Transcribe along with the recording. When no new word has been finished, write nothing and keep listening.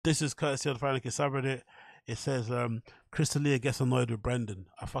This is courtesy of the Friday subreddit. It says Chris D'Elia gets annoyed with Brendan.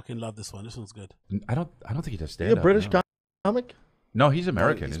 I fucking love this one. This one's good. I don't think he does stand Is he up. a British comic? No, he's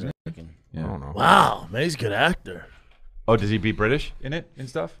American, he's isn't American. he? Yeah. I don't know. Wow, man, he's a good actor. Oh, does he be British in it and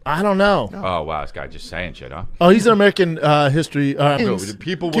stuff? I don't know. Oh wow, this guy just saying shit, huh? Oh, he's an American history. The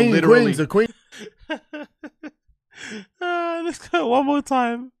people will King literally. Queens, the Queen. Let's go one more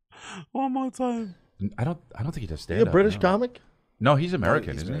time. One more time. I don't think he does Is stand he a up. British no. comic? No, he's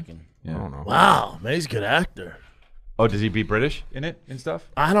American, he's isn't American. he? I Yeah. don't know. Wow, man, he's a good actor. Oh, does he be British in it and stuff?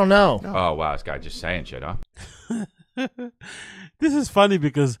 I don't know. Oh wow, this guy just saying shit, huh? This is funny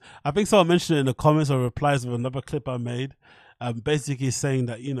because I think someone mentioned it in the comments or replies of another clip I made. Basically saying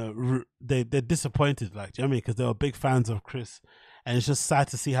that, you know, they're disappointed, like, do you know what I mean? Because they were big fans of Chris. And it's just sad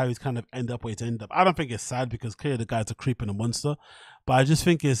to see how he's kind of end up where he's ended up. I don't think it's sad because clearly the guy's a creep and a monster. But I just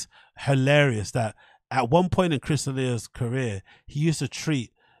think it's hilarious that at one point in Chris D'Elia's career, he used to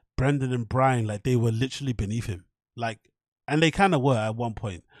treat Brendan and Brian like they were literally beneath him. Like, and they kind of were at one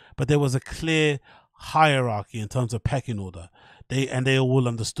point. But there was a clear hierarchy in terms of pecking order. They all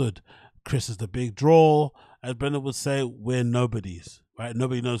understood Chris is the big draw. As Brendan would say, we're nobodies, right?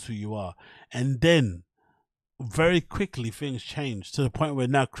 Nobody knows who you are. And then very quickly things changed to the point where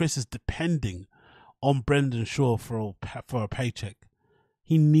now Chris is depending on Brendan Shaw for a paycheck.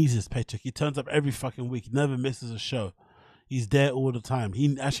 He needs his paycheck. He turns up every fucking week. He never misses a show. He's there all the time.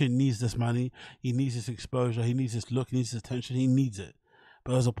 He actually needs this money. He needs this exposure. He needs this look. He needs this attention. He needs it.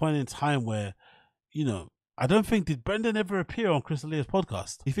 But there's a point in time where, you know, I don't think, did Brendan ever appear on Chris D'Elia's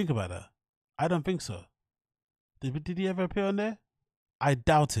podcast? You think about that? I don't think so. Did he ever appear on there? I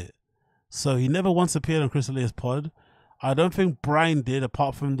doubt it. So he never once appeared on Chris D'Elia's pod. I don't think Brian did,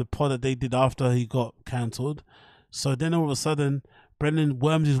 apart from the pod that they did after he got cancelled. So then all of a sudden, Brendan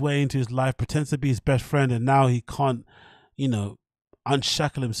worms his way into his life, pretends to be his best friend, and now he can't, you know,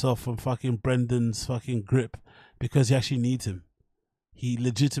 unshackle himself from fucking Brendan's fucking grip because he actually needs him. He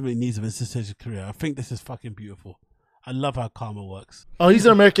legitimately needs him in this stage of his career. I think this is fucking beautiful. I love how karma works. Oh, he's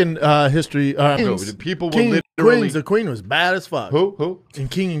an American history. The people will King literally. Queens, the Queen was bad as fuck. Who?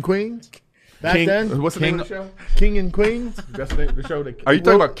 And King and Queens? Back King, then? what's the name of the show? King and Queens? That's the name of the show. Are you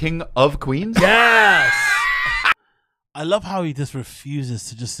talking about King of Queens? Yes! I love how he just refuses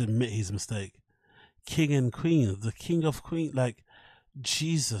to just admit his mistake. King and Queen, the King of Queen, like,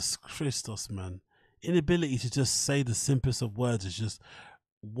 Jesus Christos, man. Inability to just say the simplest of words is just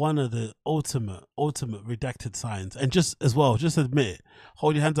one of the ultimate redacted signs. And just as well, just admit it.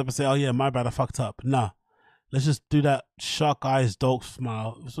 Hold your hands up and say, oh yeah, my bad, I fucked up. Nah. Let's just do that shark eyes dolphin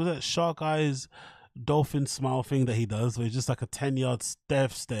smile. So that shark eyes dolphin smile thing that he does, where he's just like a 10-yard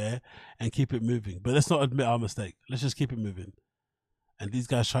death stare and keep it moving. But let's not admit our mistake. Let's just keep it moving. And these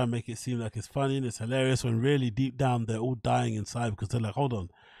guys try and make it seem like it's funny and it's hilarious when really deep down they're all dying inside because they're like, hold on,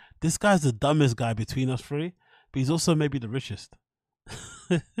 this guy's the dumbest guy between us three, but he's also maybe the richest.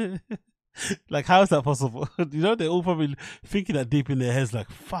 Like, how is that possible? You know, they're all probably thinking that deep in their heads, like,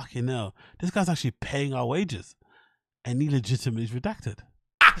 fucking hell, this guy's actually paying our wages. And he legitimately is redacted.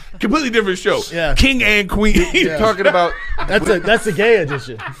 Completely different show. Yeah. King and Queen. You're talking about That's a gay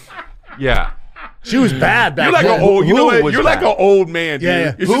edition. yeah. She was bad back You're like then. an old. You know what? was You're like bad? an old man, dude. Yeah,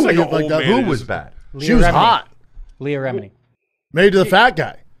 yeah. It's just like an Like old that. man. Who It's was just- bad? She was hot. Leah Remini. Married to the fat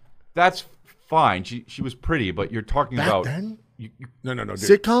guy. That's fine. She was pretty, but you're talking Back about then? No, dude.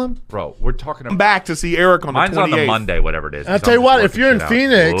 Sitcom? bro. We're talking Come about back to see Eric on mine's the 28th. on the Monday, whatever it is. I'll So tell you I'm what, just if you're in working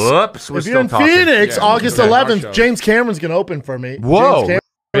shit out. Phoenix, Whoops, we're if you're still in talking. Phoenix, Yeah, August yeah, our 11th, show. James Cameron's going to open for me. Whoa. James Cameron,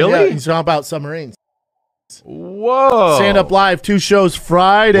 Really? Yeah, he's talking about submarines. Whoa. Stand Up Live, 2 shows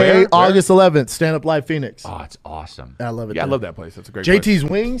Friday, Where? August 11th. Stand Up Live Phoenix. Oh, it's awesome. I love it. Yeah, I there. love that place. That's a great place. JT's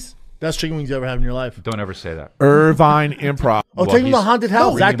Wings, best chicken wings you ever had in your life. Don't ever say that. Irvine Improv. Oh, Well, take him to he's- Haunted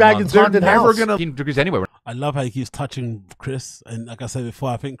House. No, Zach bring him on. Baggins' They're Haunted never House. gonna- Because anyway, I love how he keeps touching Chris. And like I said before,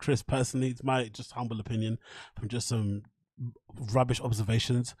 I think Chris personally, it's my just humble opinion from just some rubbish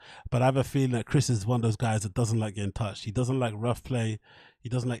observations. But I have a feeling that Chris is one of those guys that doesn't like getting touched. He doesn't like rough play. He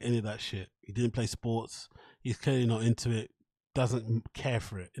doesn't like any of that shit. He didn't play sports. He's clearly not into it. Doesn't care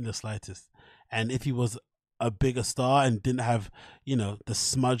for it in the slightest. And if he was a bigger star and didn't have, you know, the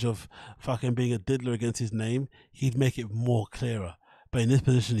smudge of fucking being a diddler against his name, he'd make it more clearer. But in this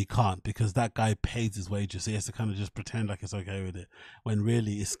position, he can't because that guy pays his wages. So he has to kind of just pretend like it's okay with it when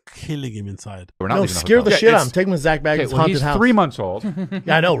really it's killing him inside. we're not No, leaving scare the hotel. shit out it's- of him. Take him to Zach Baggins' Okay, well, Haunted he's House. 3 months old.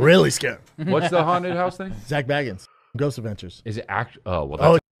 Yeah, I know, really scared. What's the haunted house thing? Zach Baggins, Ghost Adventures. Is it act? Oh, well,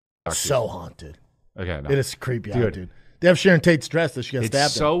 Oh, that's so haunted. okay. No. It is creepy out, Dude. dude. They have Sharon Tate's dress that she got It's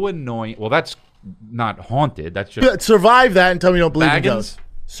stabbed so annoying. Well, that's not haunted. That's just in. Survive that and tell me you don't believe in Baggins? ghosts.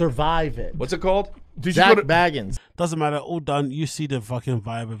 Survive it. What's it called? Did Zach you go to? Baggins. Doesn't matter. All done. You see the fucking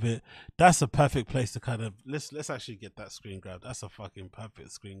vibe of it. That's a perfect place to kind of let's actually get that screen grab. That's a fucking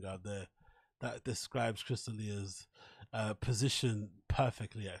perfect screen grab there. That describes Crystalia's position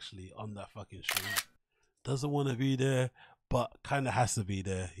perfectly, actually, on that fucking stream. Doesn't want to be there, but kind of has to be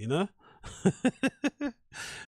there, you know?